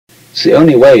It's the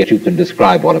only way that you can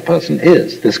describe what a person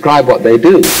is. Describe what they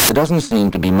do. There doesn't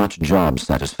seem to be much job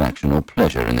satisfaction or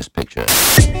pleasure in this picture.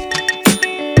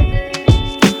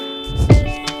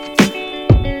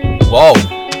 Whoa,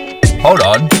 hold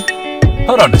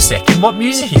on a second. What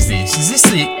music is this? Is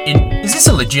this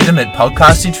a legitimate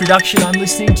podcast introduction I'm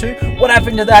listening to? What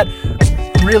happened to that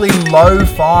really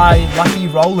lo-fi Lucky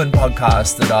Roland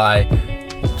podcast that I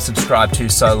subscribed to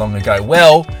so long ago?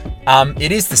 Well,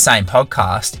 it is the same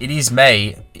podcast. It is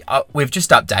me. We've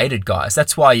just updated, guys.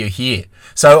 That's why you're here.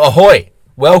 So ahoy,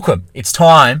 welcome. It's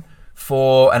time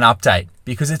for an update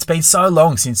because it's been so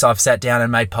long since I've sat down and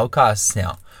made podcasts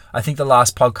now. I think the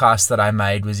last podcast that I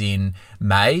made was in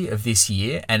May of this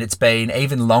year, and it's been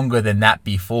even longer than that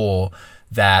before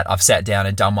that I've sat down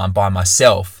and done one by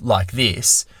myself like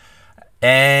this.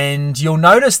 And you'll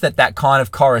notice that kind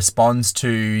of corresponds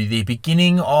to the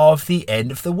beginning of the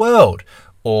end of the world,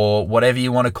 or whatever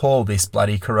you want to call this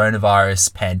bloody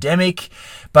coronavirus pandemic.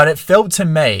 But it felt to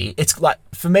me,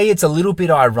 for me, it's a little bit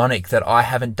ironic that I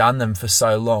haven't done them for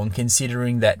so long,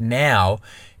 considering that now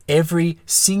every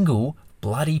single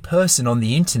bloody person on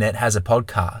the internet has a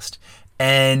podcast.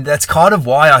 And that's kind of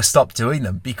why I stopped doing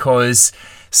them, because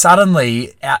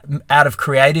suddenly out of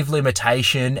creative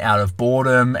limitation, out of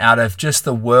boredom, out of just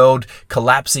the world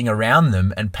collapsing around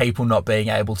them and people not being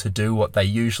able to do what they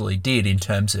usually did in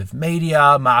terms of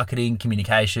media, marketing,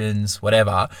 communications,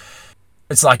 whatever,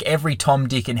 it's like every Tom,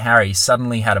 Dick and Harry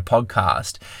suddenly had a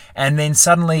podcast. And then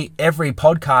suddenly every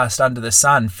podcast under the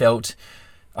sun felt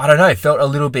a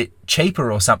little bit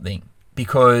cheaper or something,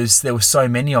 because there were so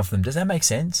many of them. Does that make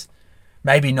sense?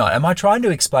 Maybe not. Am I trying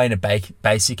to explain a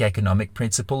basic economic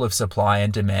principle of supply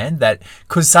and demand? That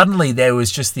because suddenly there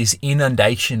was just this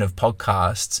inundation of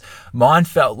podcasts, mine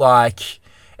felt like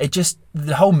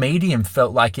the whole medium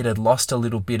felt like it had lost a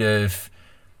little bit of,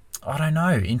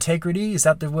 integrity. Is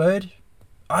that the word?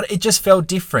 It just felt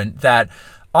different. That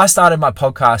I started my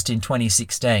podcast in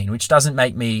 2016, which doesn't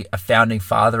make me a founding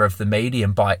father of the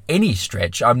medium by any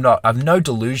stretch. I've no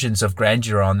delusions of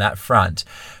grandeur on that front.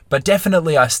 But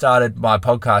definitely I started my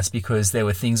podcast because there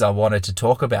were things I wanted to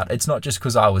talk about. It's not just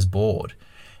because I was bored.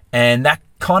 And that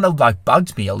kind of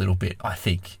bugged me a little bit, I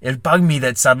think. It bugged me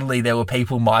that suddenly there were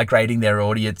people migrating their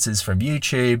audiences from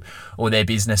YouTube or their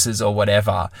businesses or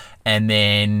whatever. And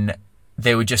then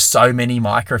there were just so many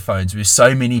microphones with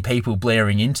so many people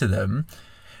blaring into them.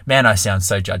 Man, I sound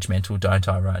so judgmental, don't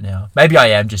I, right now? Maybe I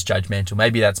am just judgmental.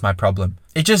 Maybe that's my problem.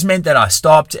 It just meant that I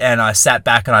stopped and I sat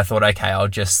back and I thought, okay, I'll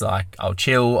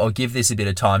chill. I'll give this a bit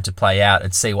of time to play out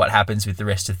and see what happens with the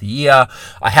rest of the year.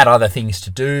 I had other things to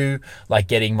do, like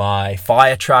getting my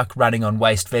fire truck running on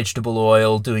waste vegetable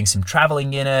oil, doing some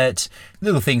traveling in it,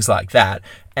 little things like that.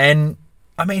 And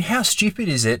I mean, how stupid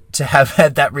is it to have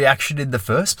had that reaction in the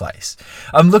first place?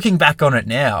 I'm looking back on it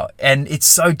now, and it's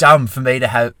so dumb for me to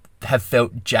have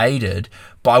felt jaded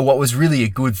by what was really a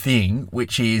good thing,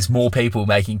 which is more people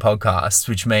making podcasts,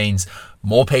 which means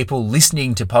more people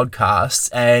listening to podcasts,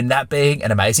 and that being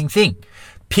an amazing thing.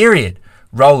 Period.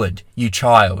 Roland, you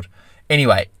child.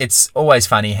 Anyway, it's always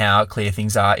funny how clear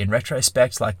things are in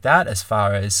retrospect like that, as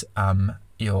far as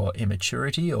your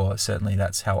immaturity, or certainly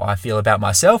that's how I feel about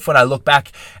myself when I look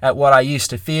back at what I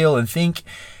used to feel and think.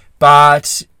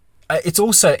 But it's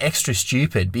also extra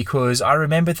stupid because I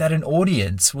remember that an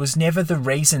audience was never the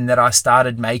reason that I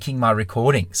started making my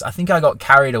recordings. I think I got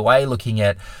carried away looking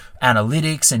at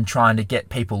analytics and trying to get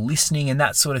people listening and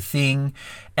that sort of thing.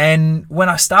 And when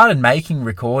I started making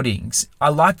recordings, I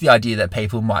liked the idea that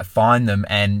people might find them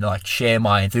and share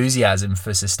my enthusiasm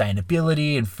for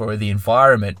sustainability and for the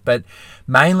environment. But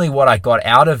mainly what I got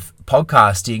out of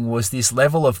podcasting was this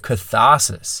level of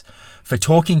catharsis for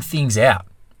talking things out.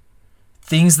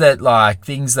 Things that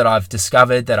I've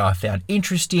discovered that I found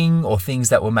interesting, or things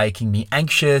that were making me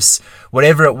anxious,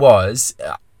 whatever it was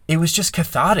just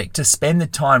cathartic to spend the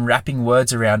time wrapping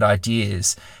words around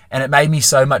ideas, and it made me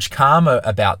so much calmer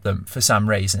about them for some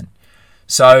reason.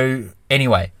 So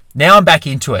anyway, now I'm back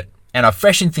into it, and I've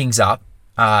freshened things up,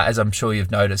 as I'm sure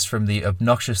you've noticed from the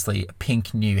obnoxiously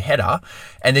pink new header,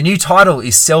 and the new title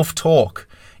is Self-Talk,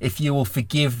 if you will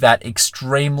forgive that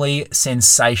extremely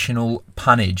sensational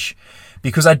punnage.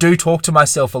 Because I do talk to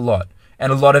myself a lot,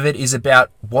 and a lot of it is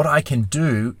about what I can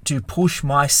do to push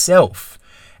myself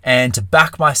and to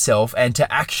back myself and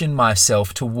to action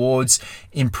myself towards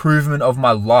improvement of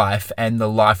my life and the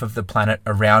life of the planet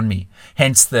around me.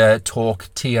 Hence the talk,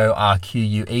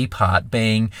 TORQUE part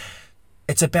being,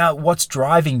 it's about what's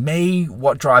driving me,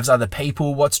 what drives other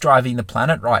people, what's driving the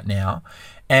planet right now.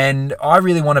 And I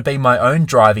really want to be my own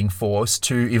driving force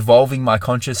to evolving my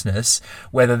consciousness,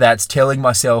 whether that's telling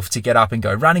myself to get up and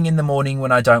go running in the morning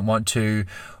when I don't want to,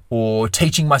 or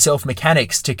teaching myself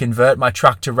mechanics to convert my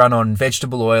truck to run on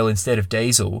vegetable oil instead of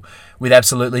diesel with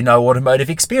absolutely no automotive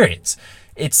experience.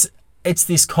 It's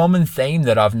this common theme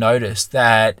that I've noticed,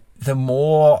 that the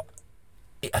more,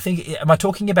 I think, am I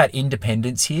talking about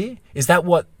independence here? Is that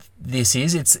what this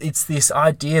is? It's this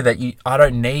idea that I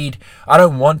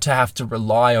don't want to have to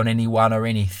rely on anyone or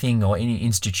anything or any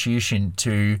institution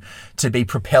to be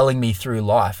propelling me through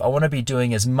life. I want to be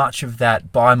doing as much of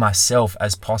that by myself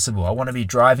as possible. I want to be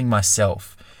driving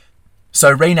myself.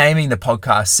 So renaming the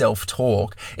podcast Self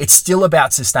Talk, it's still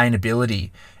about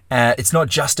sustainability. It's not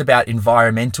just about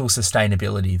environmental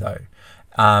sustainability though.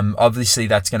 Obviously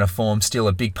that's going to form still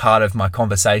a big part of my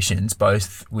conversations,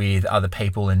 both with other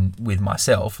people and with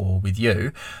myself or with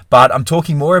you. But I'm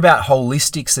talking more about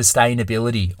holistic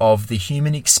sustainability of the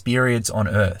human experience on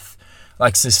Earth,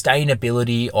 like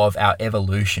sustainability of our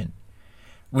evolution,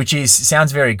 which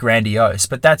sounds very grandiose,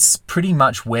 but that's pretty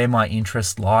much where my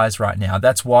interest lies right now.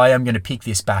 That's why I'm going to pick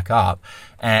this back up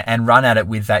and run at it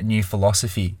with that new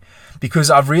philosophy,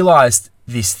 because I've realized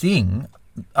this thing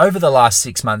over the last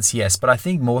 6 months, yes, but I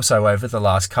think more so over the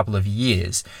last couple of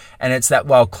years. And it's that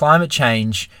while climate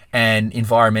change and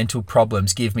environmental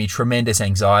problems give me tremendous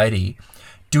anxiety,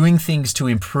 doing things to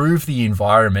improve the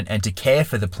environment and to care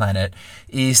for the planet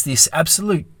is this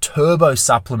absolute turbo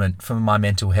supplement for my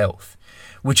mental health,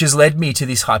 which has led me to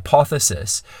this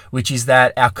hypothesis, which is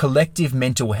that our collective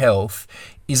mental health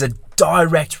is a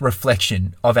direct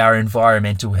reflection of our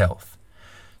environmental health.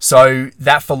 So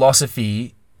that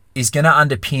philosophy is going to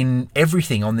underpin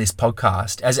everything on this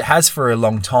podcast, as it has for a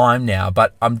long time now,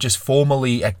 but I'm just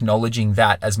formally acknowledging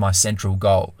that as my central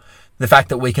goal. The fact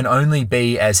that we can only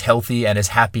be as healthy and as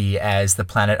happy as the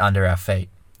planet under our feet.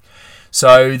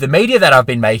 So the media that I've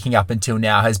been making up until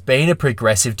now has been a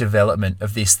progressive development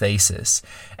of this thesis.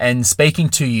 And speaking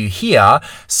to you here,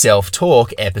 Self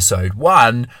Talk Episode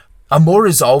 1, I'm more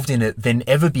resolved in it than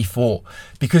ever before,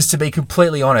 because to be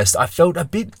completely honest, I felt a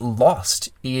bit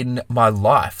lost in my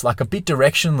life, like a bit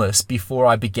directionless before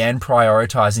I began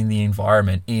prioritizing the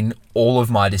environment in all of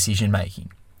my decision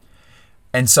making.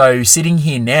 And so sitting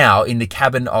here now in the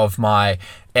cabin of my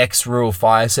ex-Rural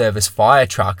Fire Service fire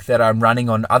truck that I'm running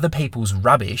on other people's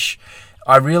rubbish,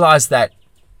 I realized that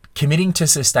committing to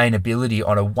sustainability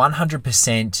on a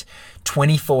 100%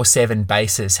 24/7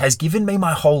 basis has given me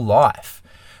my whole life.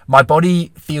 My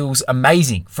body feels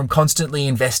amazing from constantly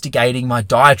investigating my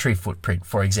dietary footprint,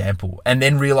 for example, and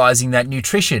then realizing that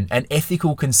nutrition and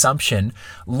ethical consumption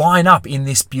line up in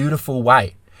this beautiful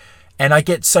way. And I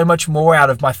get so much more out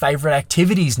of my favorite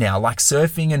activities now, like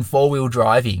surfing and four-wheel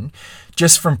driving,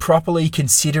 just from properly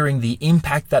considering the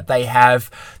impact that they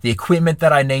have, the equipment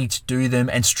that I need to do them,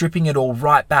 and stripping it all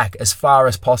right back as far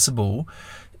as possible,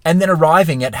 and then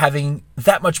arriving at having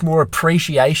that much more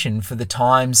appreciation for the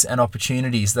times and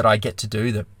opportunities that I get to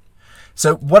do them.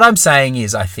 So what I'm saying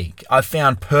is, I think I've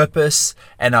found purpose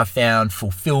and I've found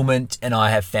fulfillment and I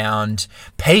have found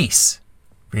peace.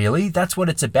 Really, that's what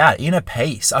it's about, inner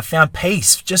peace. I found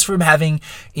peace just from having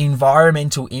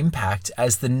environmental impact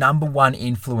as the number one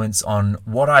influence on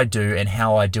what I do and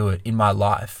how I do it in my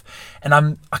life. And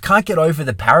I can't get over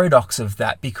the paradox of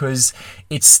that, because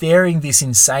it's staring this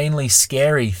insanely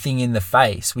scary thing in the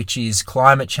face, which is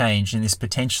climate change and this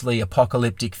potentially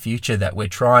apocalyptic future that we're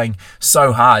trying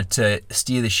so hard to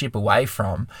steer the ship away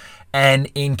from. And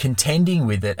in contending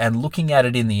with it and looking at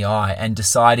it in the eye and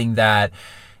deciding that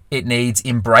it needs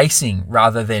embracing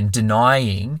rather than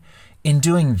denying, in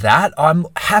doing that, I'm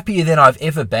happier than I've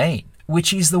ever been,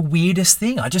 which is the weirdest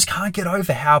thing. I just can't get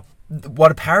over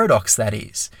what a paradox that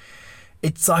is.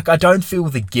 It's like I don't feel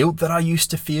the guilt that I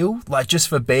used to feel, like just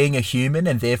for being a human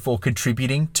and therefore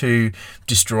contributing to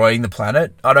destroying the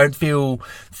planet. I don't feel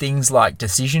things like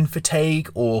decision fatigue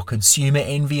or consumer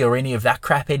envy or any of that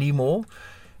crap anymore.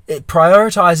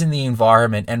 Prioritizing the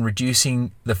environment and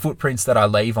reducing the footprints that I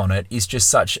leave on it is just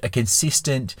such a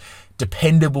consistent,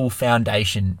 dependable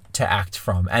foundation to act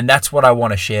from. And that's what I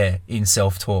want to share in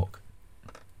Self-Talk.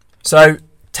 So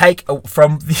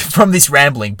from this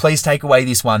rambling, please take away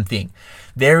this one thing.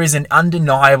 There is an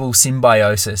undeniable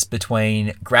symbiosis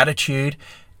between gratitude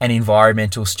and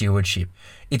environmental stewardship.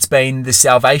 It's been the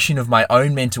salvation of my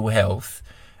own mental health,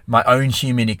 my own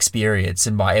human experience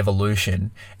and my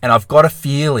evolution, and I've got a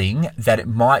feeling that it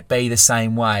might be the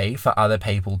same way for other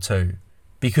people too.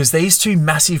 Because these two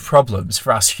massive problems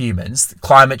for us humans,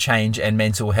 climate change and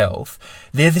mental health,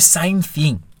 they're the same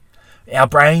thing. Our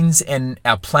brains and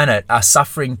our planet are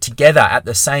suffering together at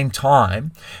the same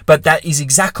time, but that is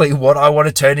exactly what I want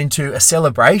to turn into a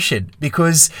celebration,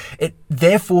 because it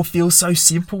therefore feels so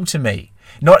simple to me.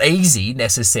 Not easy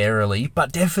necessarily,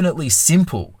 but definitely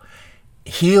simple.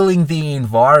 healing the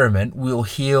environment will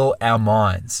heal our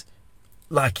minds.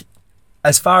 Like,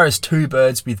 as far as two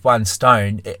birds with one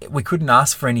stone, we couldn't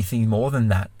ask for anything more than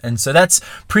that. And so that's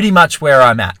pretty much where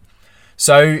I'm at.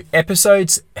 So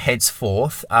episodes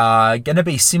henceforth are going to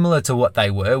be similar to what they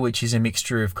were, which is a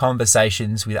mixture of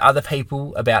conversations with other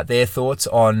people about their thoughts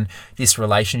on this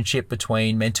relationship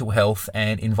between mental health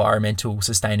and environmental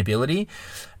sustainability,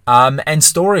 and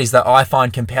stories that I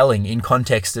find compelling in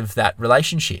context of that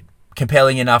relationship.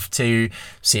 Compelling enough to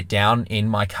sit down in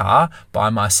my car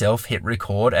by myself, hit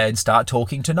record, and start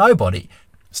talking to nobody.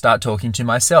 Start talking to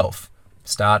myself.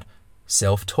 Start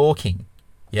self-talking.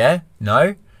 Yeah?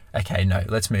 No? Okay, no,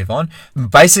 let's move on.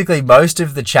 Basically, most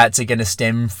of the chats are going to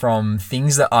stem from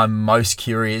things that I'm most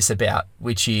curious about,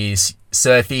 which is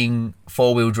surfing,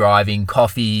 four-wheel driving,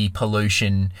 coffee,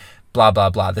 pollution, blah, blah,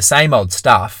 blah. The same old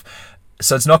stuff.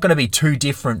 So it's not going to be too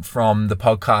different from the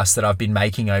podcast that I've been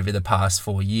making over the past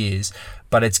 4 years,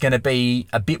 but it's going to be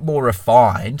a bit more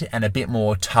refined and a bit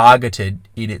more targeted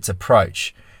in its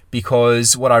approach,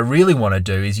 because what I really want to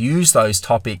do is use those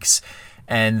topics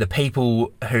and the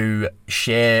people who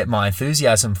share my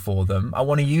enthusiasm for them, I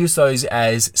want to use those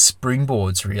as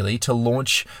springboards really to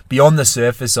launch beyond the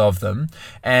surface of them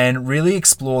and really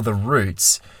explore the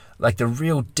roots, like the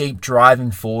real deep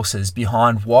driving forces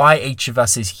behind why each of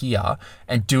us is here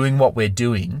and doing what we're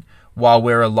doing while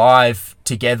we're alive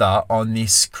together on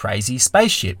this crazy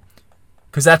spaceship.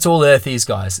 Because that's all Earth is,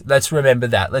 guys. Let's remember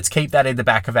that. Let's keep that in the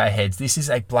back of our heads. This is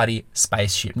a bloody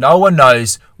spaceship. No one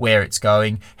knows where it's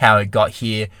going, how it got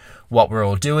here, what we're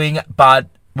all doing, but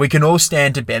we can all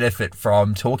stand to benefit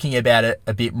from talking about it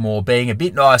a bit more, being a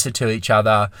bit nicer to each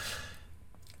other,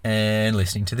 and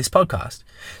listening to this podcast.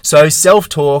 So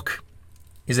self-talk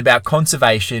is about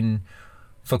conservation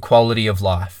for quality of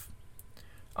life.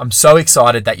 I'm so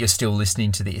excited that you're still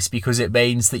listening to this, because it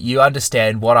means that you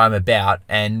understand what I'm about,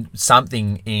 and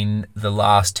something in the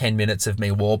last 10 minutes of me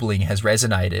warbling has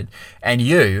resonated, and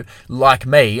you, like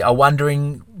me, are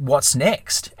wondering what's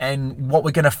next and what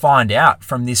we're going to find out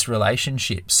from this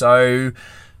relationship. So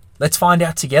let's find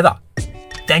out together.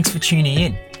 Thanks for tuning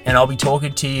in, and I'll be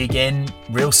talking to you again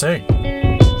real soon.